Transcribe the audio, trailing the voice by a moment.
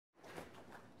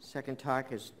second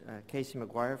talk is Casey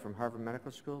Maguire from Harvard Medical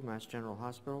School, Mass General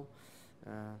Hospital,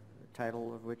 the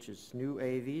title of which is New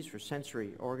AAVs for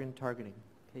Sensory Organ Targeting.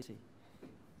 Casey.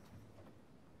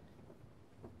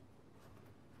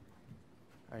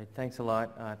 All right, thanks a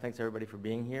lot. Thanks everybody for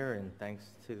being here, and thanks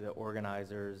to the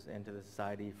organizers and to the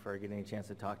society for getting a chance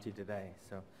to talk to you today.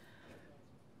 So,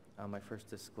 my first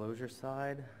disclosure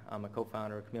slide, I'm a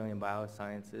co-founder of Chameleon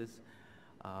Biosciences.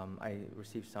 I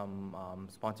receive some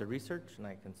sponsored research, and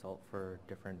I consult for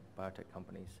different biotech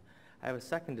companies. I have a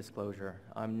second disclosure.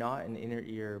 I'm not an inner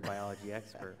ear biology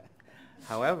expert.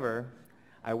 However,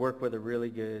 I work with a really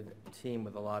good team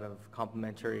with a lot of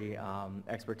complementary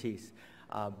expertise.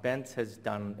 Bent has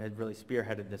really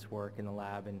spearheaded this work in the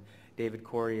lab, and David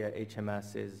Corey at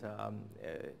HMS is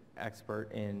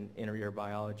expert in inner ear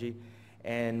biology,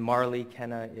 and Marley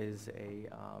Kenna is a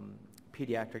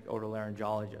pediatric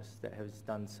otolaryngologist that has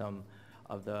done some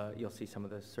of the, you'll see some of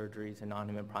the surgeries in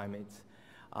non-human primates,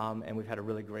 and we've had a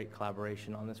really great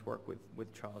collaboration on this work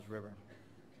with Charles River.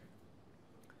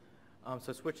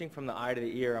 So switching from the eye to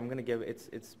the ear, I'm going to give,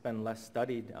 it's been less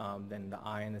studied than the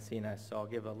eye and the CNS, so I'll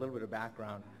give a little bit of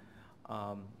background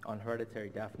on hereditary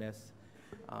deafness,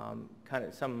 kind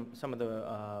of some of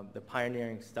the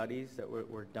pioneering studies that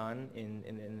were done in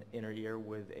the inner ear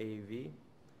with AAV,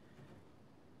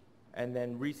 and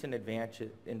then recent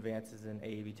advances in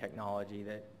AAV technology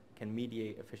that can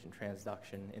mediate efficient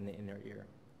transduction in the inner ear.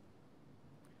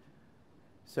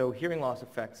 So hearing loss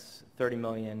affects 30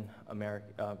 million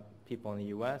people in the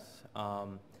U.S.,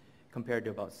 compared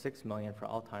to about 6 million for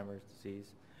Alzheimer's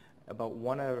disease. About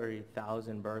 1 every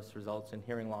 1,000 births results in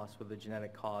hearing loss with a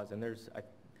genetic cause, and I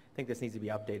think this needs to be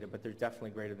updated, but there's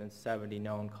definitely greater than 70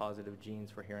 known causative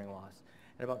genes for hearing loss.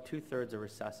 And about 2/3 are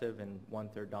recessive and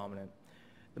 1/3 dominant.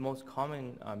 The most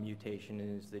common mutation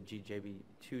is the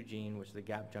GJB2 gene, which is the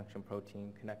gap junction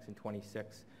protein, connexin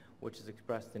 26, which is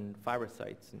expressed in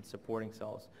fibrocytes and supporting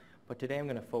cells. But today I'm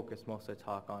going to focus most of the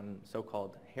talk on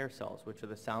so-called hair cells, which are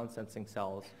the sound-sensing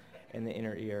cells in the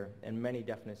inner ear, and many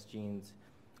deafness genes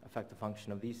affect the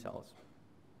function of these cells.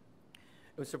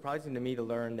 It was surprising to me to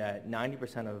learn that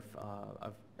 90%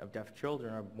 of deaf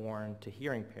children are born to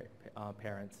hearing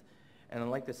parents, and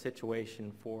unlike the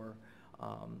situation for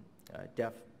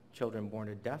deaf children born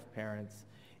to deaf parents,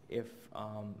 if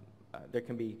there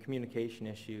can be communication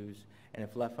issues, and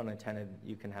if left unattended,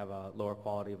 you can have a lower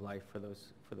quality of life for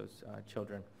those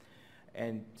children.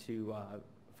 And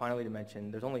finally to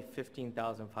mention, there's only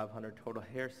 15,500 total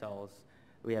hair cells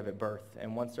we have at birth,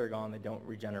 and once they're gone, they don't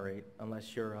regenerate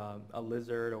unless you're a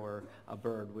lizard or a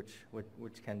bird,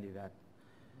 which can do that.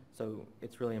 So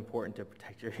it's really important to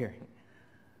protect your hearing.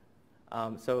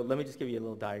 So let me just give you a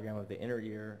little diagram of the inner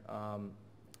ear.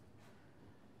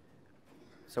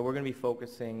 So we're going to be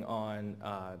focusing on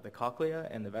the cochlea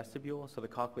and the vestibule. So the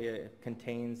cochlea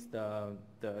contains the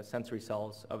sensory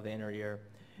cells of the inner ear,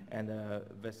 and the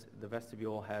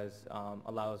vestibule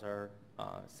allows our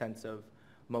sense of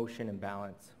motion and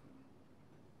balance.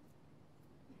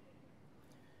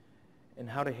 And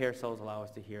how do hair cells allow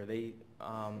us to hear? The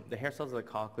hair cells of the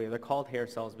cochlea, they're called hair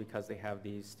cells because they have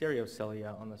these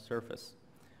stereocilia on the surface,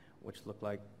 which look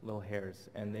like little hairs,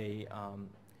 and they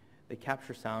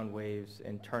capture sound waves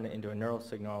and turn it into a neural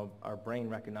signal our brain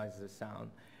recognizes as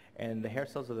sound. And the hair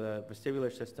cells of the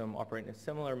vestibular system operate in a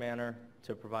similar manner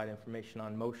to provide information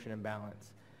on motion and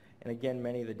balance. And again,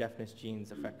 many of the deafness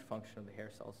genes affect function of the hair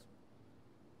cells.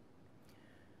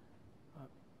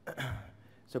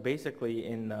 So basically,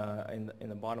 in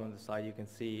the bottom of the slide, you can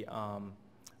see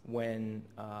when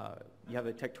you have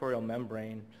the tectorial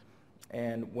membrane,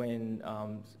 and when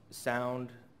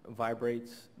sound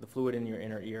vibrates the fluid in your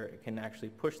inner ear, it can actually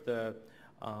push the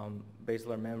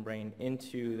basilar membrane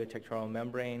into the tectorial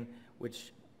membrane,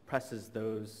 which presses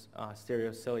those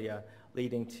stereocilia,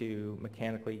 leading to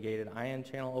mechanically gated ion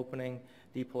channel opening,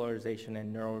 depolarization,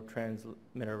 and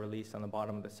neurotransmitter release on the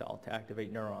bottom of the cell to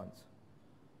activate neurons.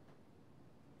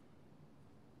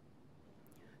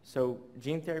 So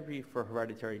gene therapy for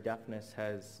hereditary deafness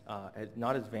has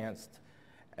not advanced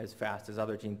as fast as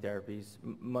other gene therapies,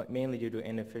 mainly due to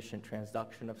inefficient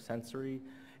transduction of sensory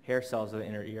hair cells of the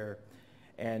inner ear.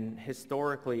 And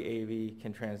historically, AAV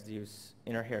can transduce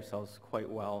inner hair cells quite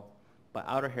well, but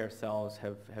outer hair cells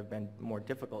have been more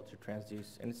difficult to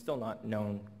transduce, and it's still not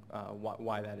known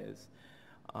why that is.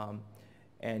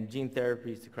 And gene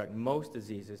therapies to correct most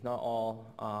diseases, not all,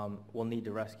 will need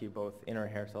to rescue both inner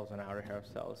hair cells and outer hair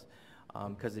cells,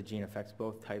 because the gene affects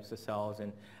both types of cells,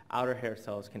 and outer hair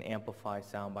cells can amplify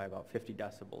sound by about 50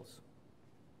 decibels.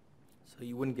 So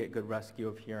you wouldn't get good rescue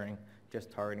of hearing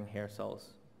just targeting hair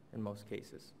cells in most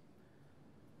cases.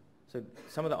 So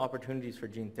some of the opportunities for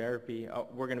gene therapy,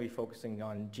 we're going to be focusing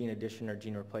on gene addition or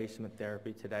gene replacement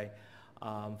therapy today.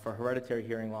 For hereditary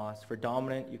hearing loss, for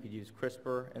dominant, you could use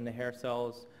CRISPR in the hair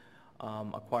cells.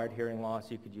 Acquired hearing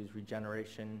loss, you could use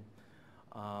regeneration.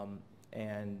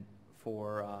 And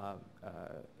for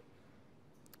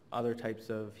other types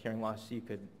of hearing loss, you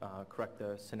could correct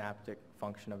the synaptic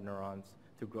function of neurons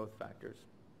through growth factors.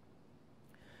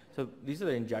 So these are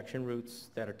the injection routes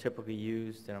that are typically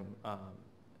used. And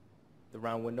the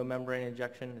round window membrane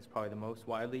injection is probably the most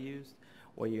widely used,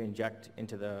 where you inject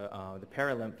into the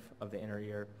perilymph of the inner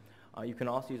ear. You can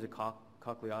also use a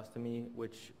cochleostomy,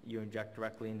 which you inject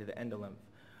directly into the endolymph.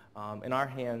 In our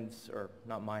hands, or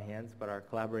not my hands, but our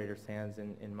collaborators' hands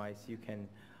in mice, you can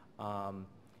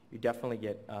you definitely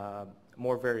get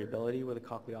more variability with a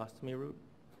cochleostomy route.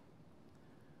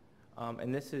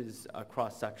 And this is a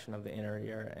cross-section of the inner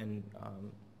ear, and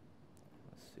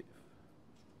let's see.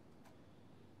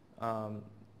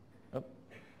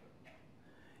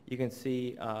 You can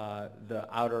see the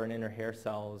outer and inner hair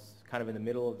cells kind of in the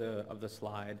middle of the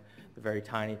slide, the very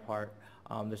tiny part.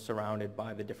 They're surrounded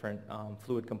by the different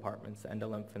fluid compartments, the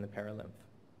endolymph and the perilymph.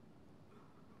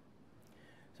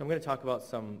 So I'm going to talk about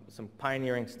some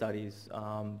pioneering studies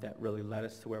that really led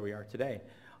us to where we are today.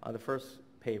 The first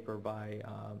paper by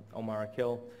Omar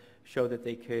Akil showed that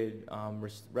they could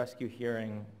rescue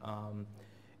hearing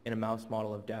in a mouse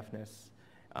model of deafness.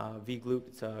 V-glut,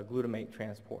 it's a glutamate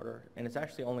transporter, and it's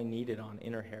actually only needed on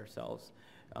inner hair cells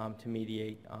to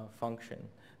mediate function.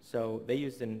 So they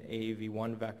used an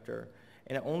AAV1 vector,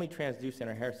 and it only transduced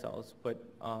inner hair cells, but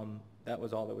that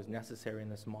was all that was necessary in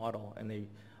this model, and they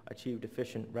achieved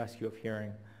efficient rescue of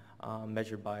hearing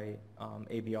measured by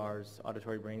ABR's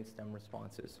auditory brainstem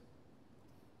responses.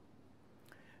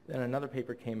 Then another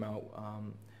paper came out,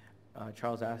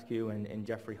 Charles Askew and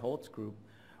Jeffrey Holt's group,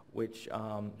 which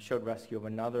showed rescue of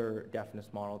another deafness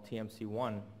model,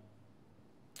 TMC1,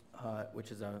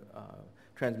 which is a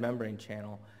transmembrane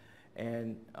channel.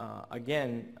 And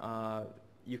again,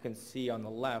 you can see on the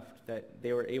left that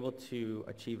they were able to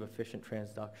achieve efficient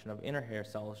transduction of inner hair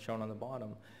cells, shown on the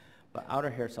bottom, but outer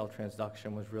hair cell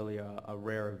transduction was really a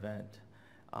rare event.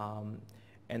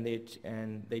 And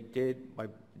they did, by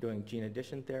doing gene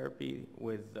addition therapy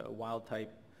with the wild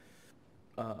type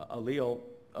allele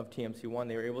of TMC1,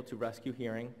 they were able to rescue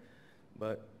hearing,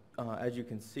 but as you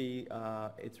can see,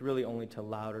 it's really only to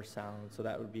louder sound, so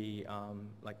that would be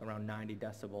like around 90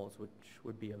 decibels, which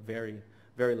would be a very,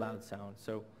 very loud sound.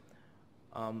 So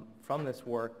from this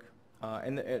work,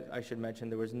 and I should mention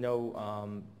there was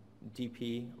no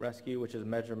DP rescue, which is a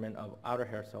measurement of outer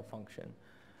hair cell function.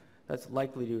 That's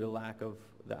likely due to lack of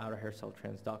the outer hair cell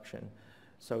transduction.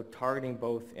 So targeting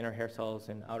both inner hair cells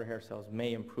and outer hair cells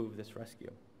may improve this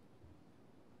rescue.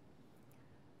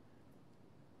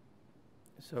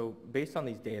 So based on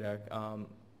these data,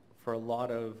 for a lot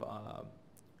of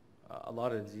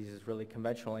diseases, really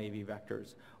conventional AAV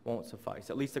vectors won't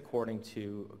suffice, at least according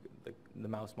to the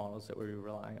mouse models that we're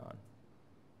relying on.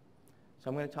 So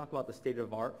I'm going to talk about the state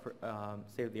of the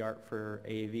art for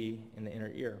AAV in the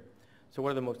inner ear. So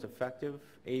what are the most effective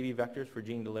AAV vectors for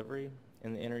gene delivery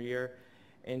in the inner ear?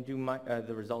 And do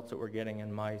the results that we're getting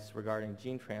in mice regarding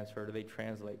gene transfer, do they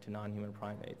translate to non-human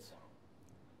primates?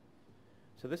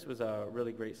 So this was a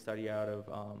really great study out of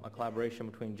a collaboration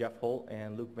between Jeff Holt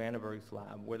and Luc Vandenberg's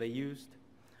lab, where they used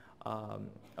a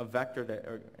vector,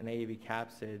 or an AAV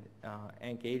capsid,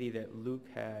 ANC80, that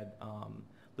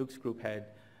Luc's group had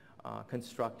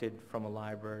constructed from a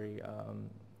library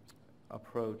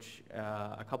approach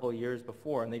a couple of years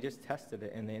before, and they just tested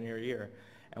it in the inner ear.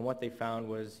 And what they found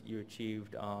was you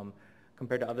achieved,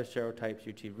 compared to other serotypes,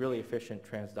 you achieved really efficient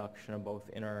transduction of both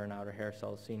inner and outer hair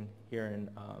cells, seen here in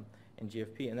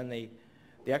GFP. And then they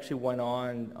actually went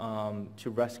on to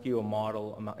rescue a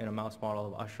model, in a mouse model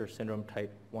of Usher syndrome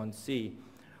type 1C,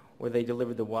 where they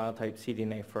delivered the wild type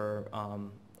cDNA for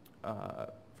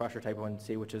Usher type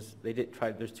 1C, which is, they did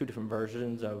try, there's two different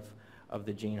versions of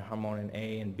the gene, hormone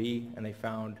A and B, and they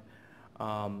found,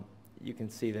 you can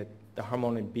see that the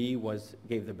hormone B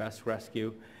gave the best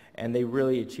rescue, and they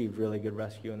really achieved really good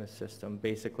rescue in the system.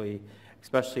 Basically,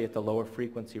 especially at the lower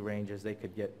frequency ranges, they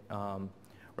could get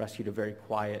rescue to very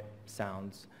quiet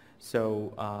sounds.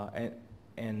 So,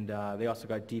 and they also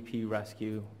got DP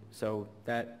rescue, so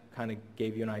that kind of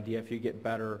gave you an idea. If you get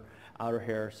better outer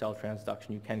hair cell transduction,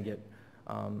 you can get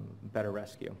better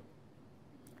rescue.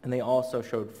 And they also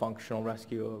showed functional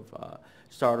rescue of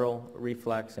startle,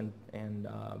 reflex, and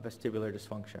vestibular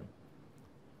dysfunction.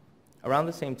 Around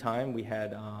the same time,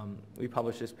 we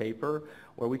published this paper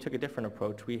where we took a different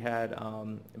approach. We had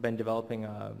been developing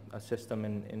a system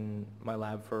in my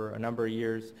lab for a number of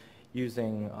years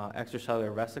using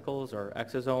extracellular vesicles or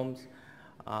exosomes.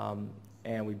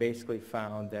 And we basically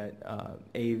found that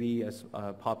AAV, as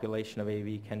a population of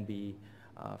AAV, can be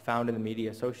found in the media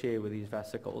associated with these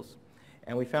vesicles.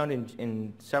 And we found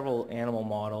in several animal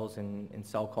models in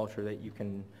cell culture that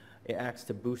it acts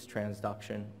to boost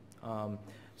transduction.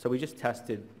 So we just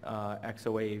tested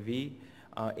XOAAV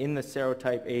in the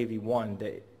serotype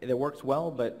AAV1. That works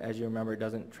well, but as you remember, it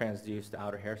doesn't transduce the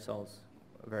outer hair cells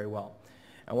very well.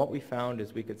 And what we found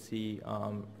is we could see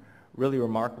really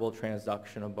remarkable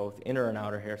transduction of both inner and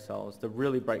outer hair cells. The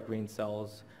really bright green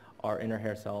cells are inner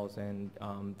hair cells, and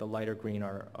the lighter green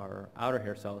are outer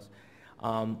hair cells.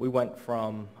 We went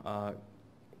from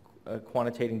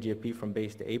quantitating GFP from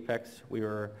base to apex. We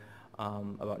were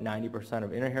about 90%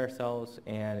 of inner hair cells,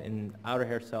 and in outer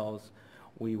hair cells,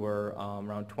 we were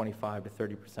around 25 to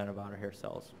 30% of outer hair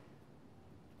cells.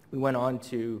 We went on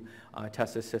to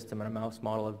test this system in a mouse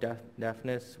model of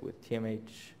deafness with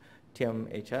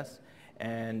TMHS,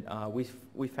 and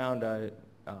we found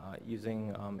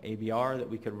using ABR that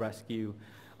we could rescue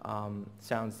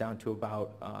sounds down to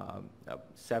about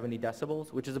 70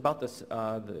 decibels, which is about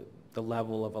the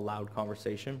level of a loud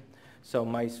conversation. So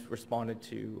mice responded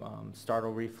to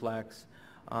startle reflex,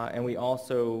 and we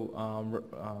also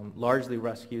largely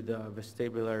rescued the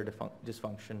vestibular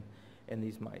dysfunction in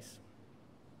these mice.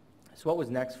 So what was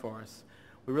next for us?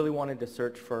 We really wanted to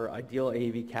search for ideal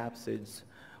AAV capsids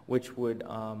which would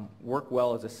work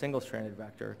well as a single-stranded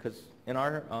vector, because in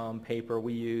our paper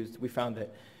we found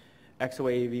that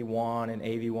XOAAV1 and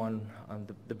AAV1,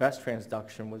 the best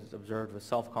transduction was observed with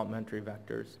self-complementary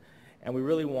vectors. And we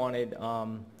really wanted,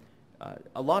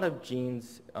 a lot of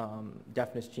genes,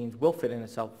 deafness genes will fit in a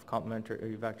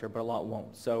self-complementary vector, but a lot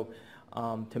won't. So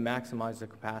to maximize the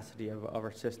capacity of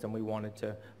our system, we wanted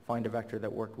to find a vector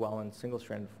that worked well in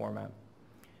single-stranded format.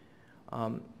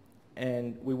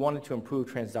 And we wanted to improve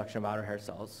transduction of outer hair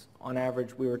cells. On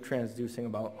average, we were transducing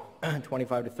about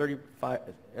 25 to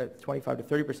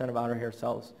 30% of outer hair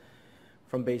cells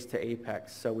from base to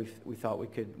apex. So we thought we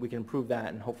could improve that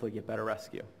and hopefully get better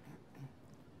rescue.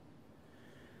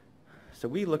 So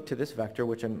we looked to this vector,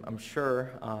 which I'm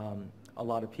sure a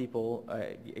lot of people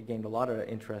gained a lot of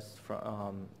interest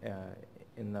from,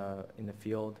 in the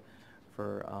field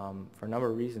for a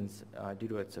number of reasons due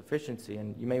to its efficiency.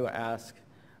 And you may ask,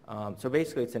 so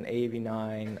basically it's an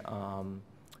AAV9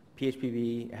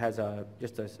 PHPV, has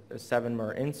just a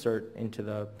 7-mer insert into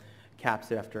the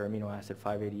capsid after amino acid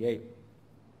 588.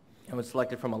 It was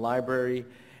selected from a library,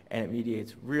 and it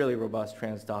mediates really robust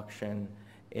transduction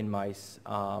in mice.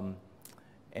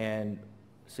 And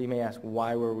so you may ask,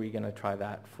 why were we going to try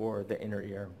that for the inner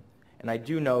ear? And I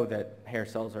do know that hair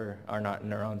cells are not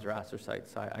neurons or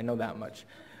astrocytes. I know that much.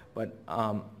 But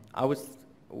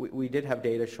we did have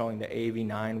data showing that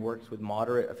AAV9 works with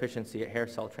moderate efficiency at hair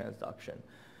cell transduction,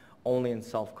 only in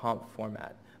self-comp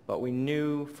format. But we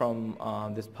knew from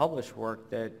this published work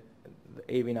that the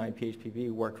AAV9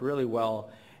 PHPV worked really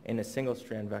well in a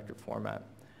single-strand vector format.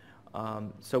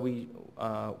 So we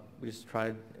just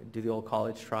tried to do the old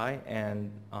college try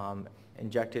and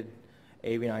injected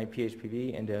AAV9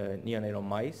 PHPV into neonatal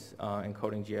mice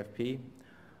encoding GFP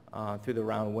through the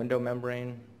round window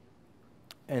membrane,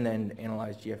 and then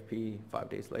analyzed GFP 5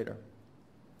 days later.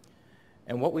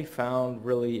 And what we found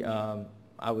really,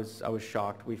 I was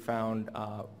shocked. We found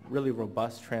really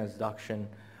robust transduction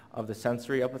of the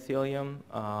sensory epithelium,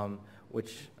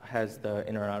 which has the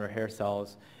inner and outer hair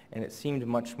cells, and it seemed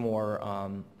much more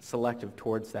selective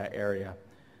towards that area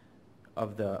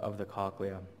of the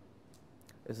cochlea.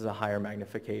 This is a higher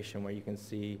magnification where you can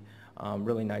see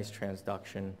really nice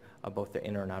transduction of both the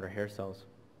inner and outer hair cells.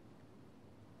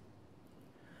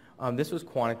 This was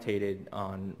quantitated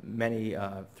on many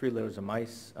 3 litters of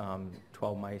mice,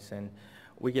 12 mice, and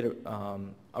we get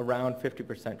around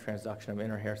 50% transduction of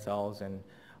inner hair cells and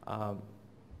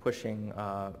pushing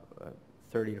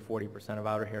 30 to 40% of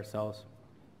outer hair cells.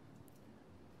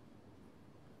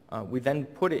 We then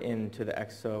put it into the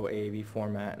XOAAV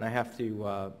format, and I have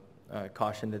to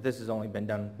caution that this has only been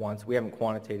done once. We haven't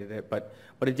quantitated it, but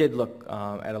it did look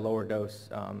at a lower dose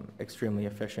extremely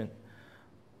efficient.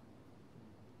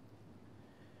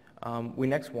 We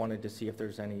next wanted to see if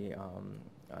there's any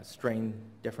strain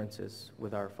differences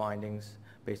with our findings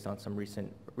based on some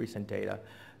recent data.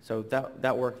 So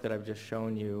that work that I've just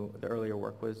shown you, the earlier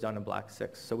work, was done in Black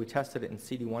 6. So we tested it in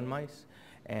CD1 mice,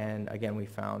 and again we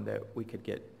found that we could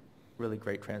get really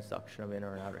great transduction of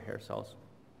inner and outer hair cells.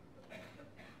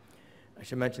 I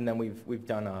should mention then we've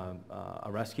done a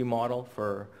rescue model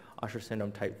for Usher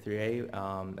syndrome type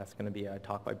 3A. That's going to be a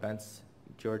talk by Bence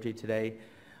Georgie today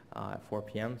at 4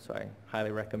 p.m. So I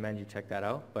highly recommend you check that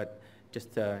out. But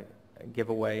just to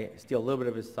steal a little bit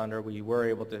of his thunder. We were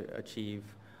able to achieve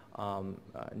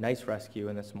nice rescue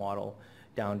in this model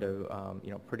down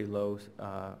to pretty low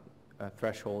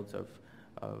thresholds of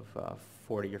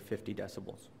 40 or 50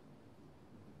 decibels.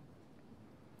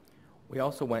 We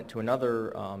also went to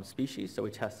another species, so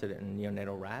we tested it in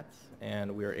neonatal rats,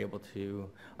 and we were able to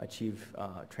achieve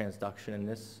transduction in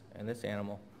this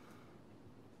animal.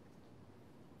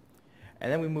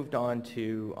 And then we moved on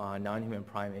to non-human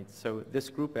primates. So this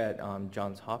group at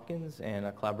Johns Hopkins, and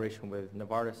a collaboration with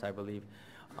Novartis, I believe,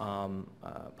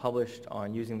 published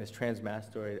on using this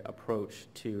transmastoid approach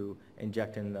to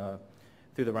inject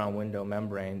through the round window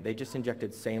membrane. They just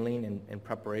injected saline in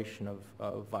preparation of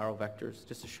viral vectors,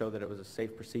 just to show that it was a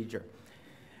safe procedure.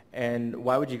 And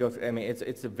why would you go through? I mean,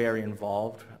 it's a very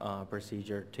involved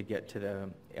procedure to get to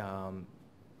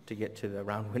the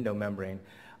round window membrane.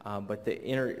 But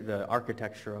the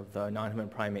architecture of the non-human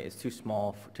primate is too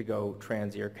small to go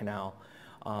trans-ear canal.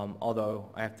 Although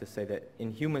I have to say that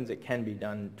in humans it can be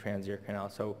done trans-ear canal,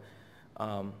 so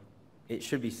it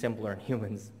should be simpler in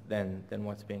humans than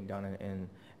what's being done in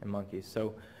monkeys.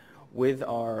 So with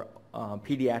our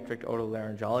pediatric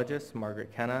otolaryngologist,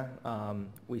 Margaret Kenna,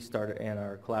 we started, and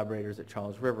our collaborators at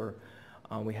Charles River,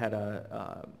 we had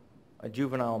a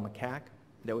juvenile macaque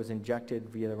that was injected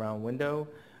via the round window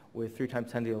with 3 ×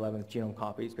 10⁻11 genome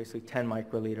copies, basically 10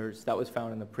 microliters. That was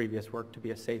found in the previous work to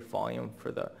be a safe volume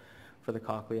for the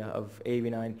cochlea of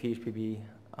AAV9 PHPV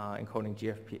encoding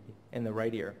GFP in the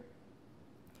right ear.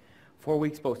 4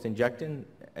 weeks post-injection,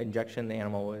 the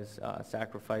animal was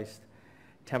sacrificed,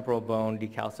 temporal bone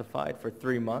decalcified for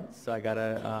 3 months. So I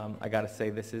gotta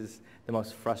say, this is the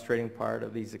most frustrating part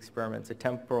of these experiments. A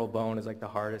temporal bone is like the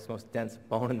hardest, most dense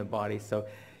bone in the body. So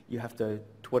you have to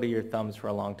twiddle your thumbs for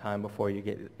a long time before you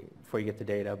get the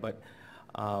data. But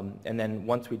and then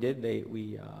once we did,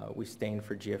 we stained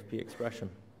for GFP expression.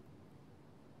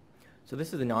 So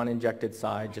this is the non-injected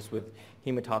side, just with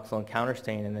hematoxylin and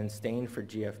counterstain, and then stained for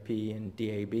GFP and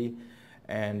DAB.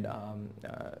 And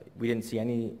we didn't see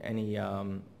any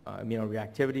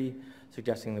immunoreactivity,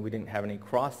 suggesting that we didn't have any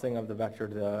crossing of the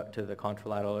vector to the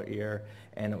contralateral ear,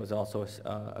 and it was also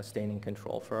a staining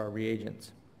control for our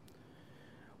reagents.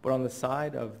 But on the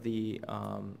side of the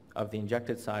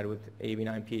injected side with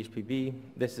AAV9 PHPV,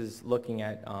 this is looking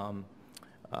at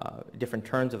different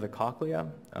turns of the cochlea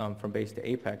from base to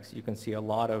apex. You can see a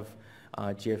lot of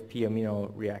GFP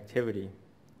immunoreactivity.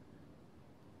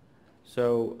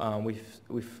 So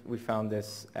we found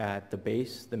this at the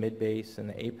base, the mid base, and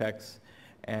the apex,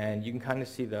 and you can kind of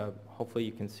see hopefully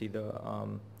you can see the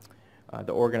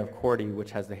organ of Corti, which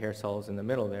has the hair cells in the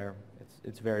middle there.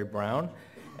 It's very brown.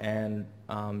 And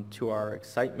to our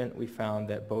excitement, we found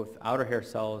that both outer hair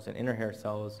cells and inner hair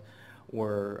cells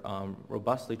were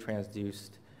robustly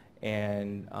transduced.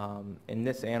 And in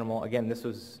this animal, again, this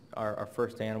was our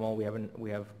first animal.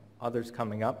 We have others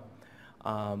coming up,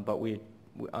 but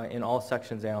in all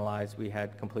sections analyzed, we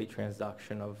had complete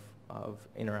transduction of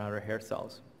inner and outer hair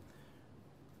cells.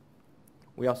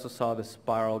 We also saw the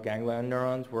spiral ganglion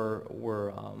neurons were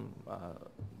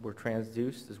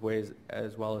transduced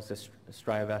as well as the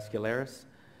stria vascularis.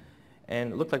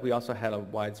 And it looked like we also had a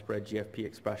widespread GFP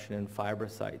expression in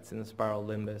fibrocytes in the spiral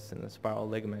limbus and the spiral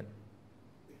ligament.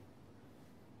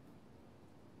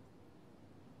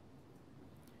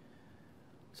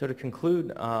 So to conclude,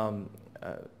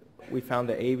 we found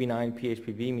that AAV9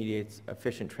 PHPV mediates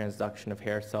efficient transduction of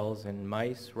hair cells in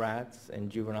mice, rats, and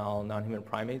juvenile non-human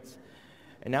primates.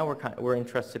 And now we're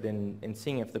interested in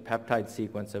seeing if the peptide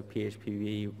sequence of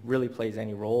PHPV really plays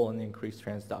any role in the increased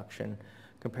transduction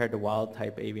compared to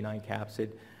wild-type AAV9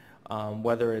 capsid,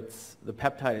 whether it's the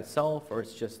peptide itself or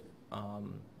it's just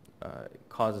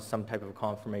causes some type of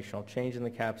conformational change in the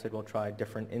capsid. We'll try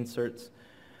different inserts.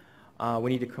 We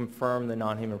need to confirm the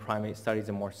non-human primate studies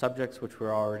in more subjects, which we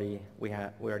already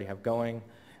have going.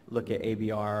 Look at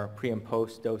ABR pre and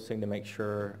post dosing to make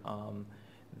sure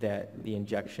that the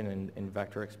injection and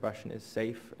vector expression is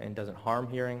safe and doesn't harm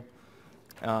hearing.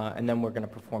 And then we're going to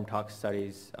perform tox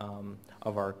studies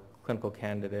of our clinical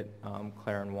candidate,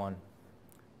 Clarin-1.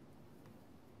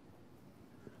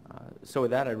 So with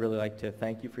that, I'd really like to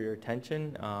thank you for your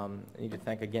attention. I need to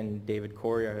thank again David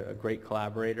Corey, a great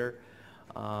collaborator.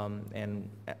 And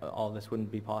all this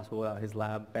wouldn't be possible without his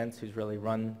lab. Bence, who's really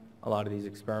run a lot of these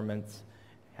experiments,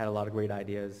 had a lot of great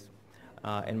ideas,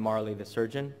 and Marley, the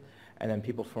surgeon. And then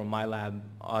people from my lab,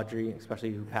 Audrey,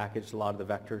 especially, who packaged a lot of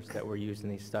the vectors that were used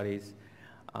in these studies.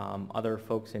 Other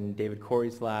folks in David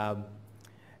Corey's lab,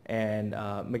 and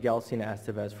Miguel Sina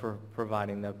Estevez for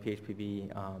providing the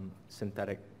PHPV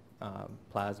synthetic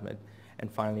plasmid.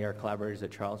 and finally our collaborators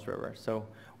at Charles River. So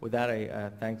with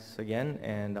that, thanks again,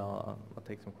 and I'll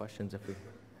take some questions if we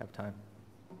have time.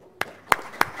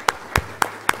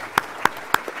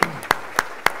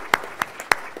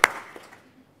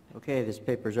 Okay, this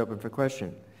paper is open for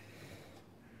question.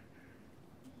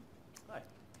 Hi.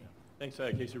 Yeah. Thanks,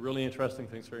 Casey. Really interesting.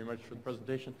 Thanks very much for the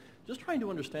presentation. Just trying to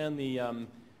understand the,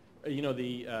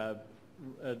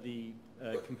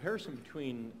 comparison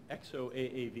between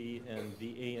EXO-AAV and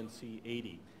the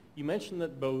ANC-80. You mentioned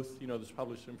that both, there's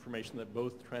published information that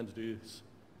both transduce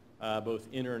both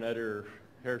inner and outer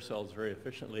hair cells very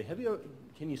efficiently.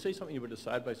 Can you say something about a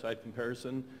side-by-side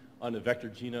comparison on a vector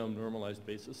genome normalized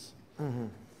basis? Mm-hmm.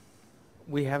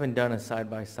 We haven't done a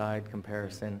side-by-side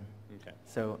comparison, Okay.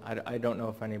 so I don't know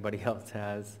if anybody else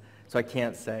has. So I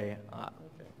can't say, Okay.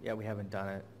 yeah, we haven't done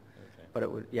it. Okay. But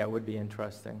it would be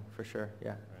interesting, for sure, yeah.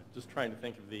 Right. Just trying to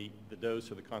think of the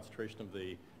dose or the concentration of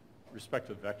the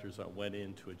respective vectors that went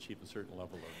in to achieve a certain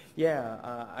level of...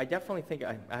 Yeah, I definitely think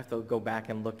I have to go back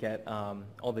and look at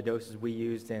all the doses we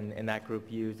used and that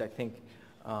group used. I think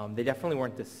they definitely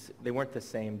weren't the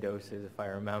same doses, if I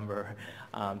remember.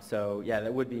 So yeah,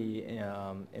 that would be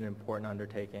an important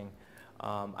undertaking.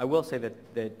 I will say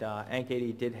that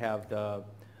ANC-80 did have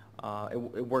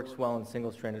it works well in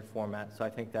single-stranded format, so I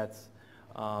think that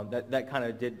kind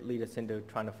of did lead us into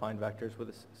trying to find vectors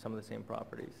with some of the same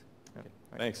properties. Yeah. Okay.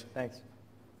 Right. Thanks. Thanks.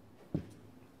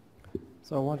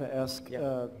 So I want to ask,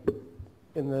 Yeah.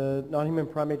 in the non-human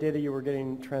primate data, you were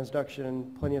getting transduction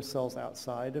in plenty of cells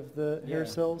outside of the hair Yeah.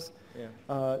 cells.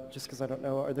 Yeah. Just because I don't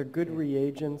know, are there good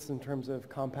reagents in terms of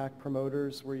compact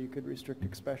promoters where you could restrict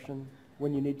expression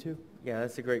when you need to? Yeah,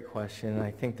 that's a great question.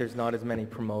 I think there's not as many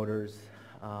promoters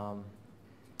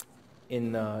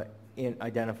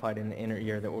identified in the inner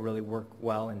ear that will really work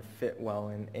well and fit well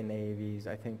in AAVs.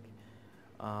 I think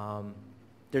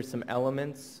there's some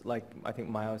elements, like I think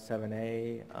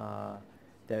Myo7A,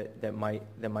 that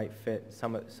might fit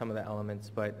some of the elements,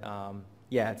 but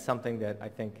yeah, it's something that I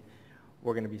think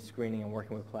we're going to be screening and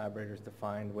working with collaborators to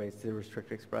find ways to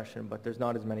restrict expression. But there's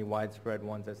not as many widespread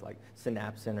ones as like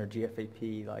synapsin or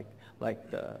GFAP, like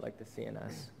the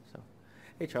CNS. So,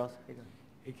 hey Charles, how you doing?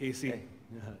 Hey Casey, Hey.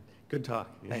 Good talk.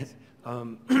 Thanks.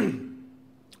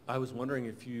 I was wondering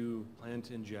if you plan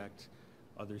to inject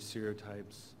other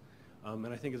serotypes. And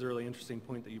I think it's a really interesting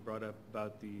point that you brought up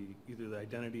about either the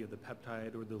identity of the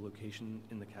peptide or the location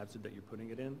in the capsid that you're putting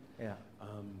it in. Yeah.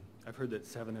 I've heard that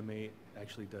 7M8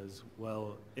 actually does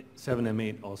well.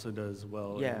 7M8 also does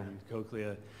well Yeah. in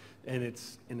cochlea, and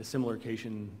it's in a similar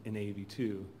location in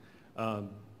AAV2.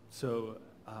 So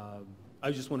I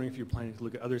was just wondering if you're planning to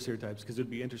look at other serotypes, because it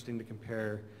would be interesting to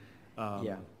compare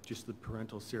Yeah. just the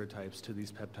parental serotypes to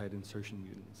these peptide insertion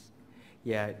mutants.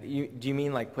 Yeah. Do you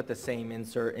mean like put the same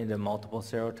insert into multiple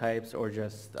serotypes, or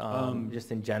just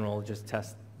in general, just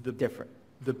test different?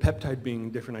 The peptide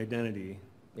being different identity,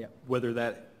 Yeah. whether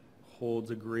that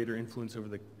holds a greater influence over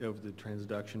the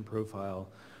transduction profile,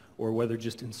 or whether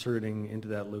just inserting into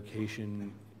that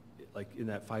location, like in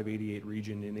that 588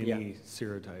 region in any Yeah.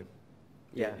 serotype.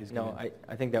 Yeah. is No, gonna-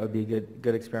 I think that would be a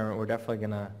good experiment. We're definitely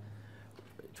gonna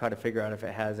try to figure out if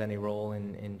it has any role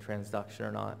in transduction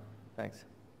or not. Thanks.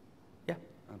 Yeah.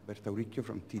 Alberto Auricchio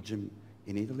from TGIM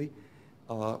in Italy.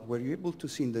 Were you able to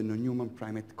see in the non-human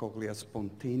primate cochlea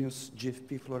spontaneous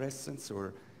GFP fluorescence,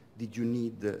 or did you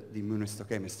need the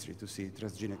immunohistochemistry to see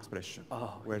transgene expression?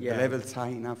 Oh, Were yeah. the levels high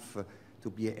enough to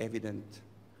be evident?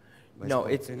 by No,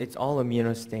 spontaneous? it's all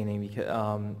immunostaining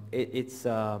because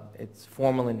it's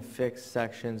formalin fixed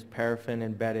sections, paraffin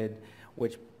embedded,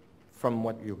 which from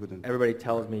what You couldn't. everybody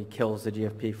tells me kills the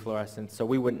GFP fluorescence, so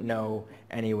we wouldn't know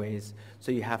anyways.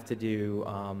 So you have to do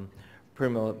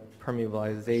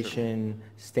permeabilization,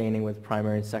 staining with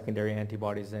primary and secondary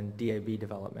antibodies, and DAB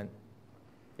development.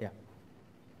 Yeah.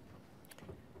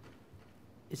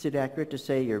 Is it accurate to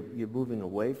say you're moving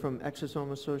away from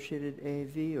exosome-associated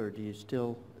AAV, or do you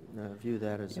still view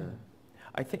that as Yeah. a...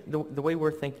 I think the way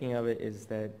we're thinking of it is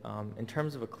that in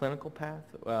terms of a clinical path,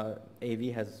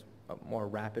 AV has a more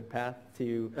rapid path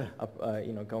to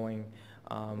going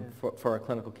for a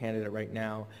clinical candidate right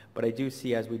now. But I do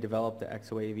see, as we develop the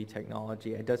EXO-AAV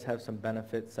technology, it does have some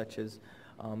benefits such as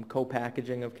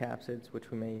co-packaging of capsids,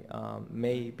 which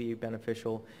may be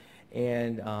beneficial,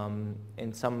 and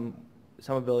some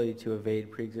ability to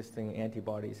evade pre-existing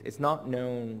antibodies. It's not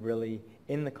known really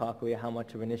in the cochlea how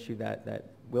much of an issue that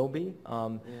will be,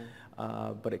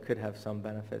 but it could have some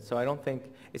benefits. So I don't think,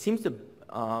 it seems to,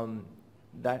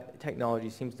 that technology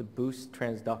seems to boost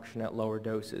transduction at lower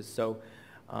doses. So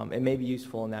it may be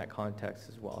useful in that context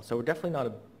as well. So we're definitely not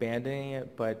abandoning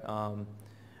it, but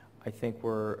I think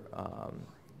we're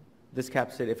this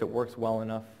capsid, if it works well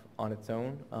enough on its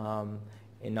own,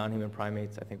 in non-human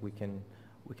primates, I think we can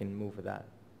move with that.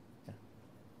 Yeah.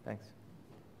 Thanks.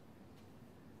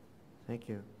 Thank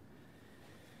you.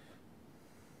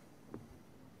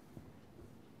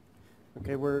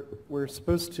 Okay, we're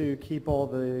supposed to keep all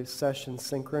the sessions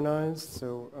synchronized,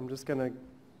 so I'm just going to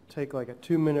take like a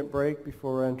 2-minute break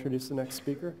before I introduce the next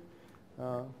speaker.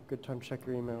 Good time to check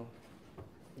your email.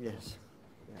 Yes.